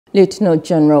Lieutenant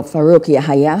General Faruk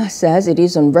Yahaya says it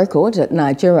is on record that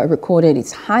Nigeria recorded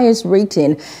its highest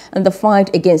rating in the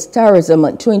fight against terrorism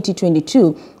in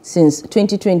 2022 since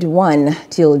 2021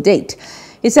 till date.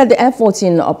 He said the efforts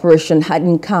in Operation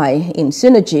Hadinkai, in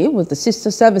synergy with the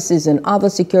sister services and other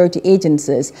security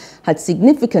agencies, had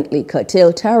significantly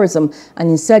curtailed terrorism and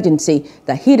insurgency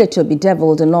that hitherto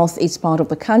bedeviled the northeast part of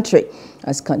the country,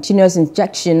 as continuous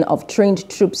injection of trained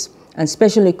troops and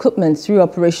special equipment through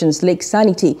Operations Lake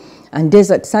Sanity and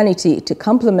Desert Sanity to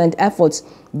complement efforts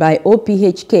by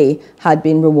OPHK had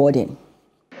been rewarding.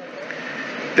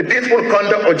 The peaceful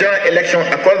conduct of general elections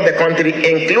across the country,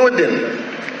 including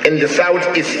in the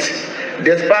southeast,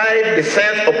 despite the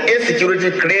sense of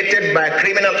insecurity created by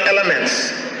criminal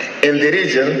elements in the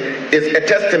region, is a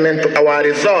testament to our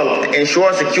resolve to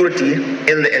ensure security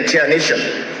in the entire nation.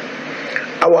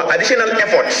 Our additional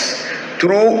efforts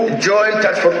through Joint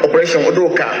Task Force Operation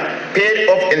Udoka paid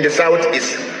off in the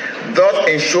southeast, thus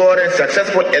ensuring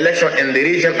successful election in the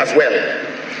region as well.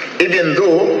 Even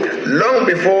though long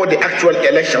before the actual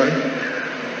election,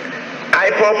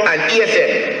 IPOP and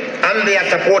ESN and their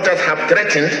supporters have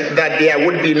threatened that there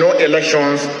would be no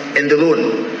elections in the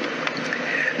zone.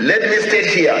 Let me state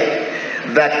here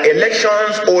that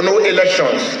elections or no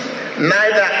elections,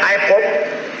 neither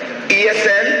IPOP,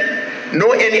 ESN,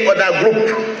 nor any other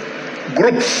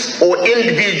groups or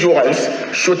individuals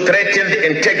should threaten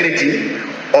the integrity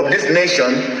of this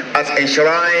nation as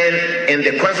enshrined in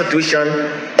the Constitution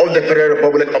of the Federal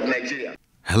Republic of Nigeria.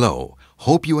 Hello,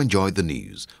 hope you enjoyed the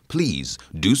news. Please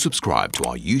do subscribe to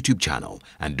our YouTube channel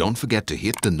and don't forget to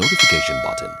hit the notification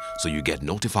button so you get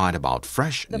notified about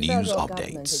fresh news updates. The federal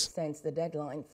government extends the deadline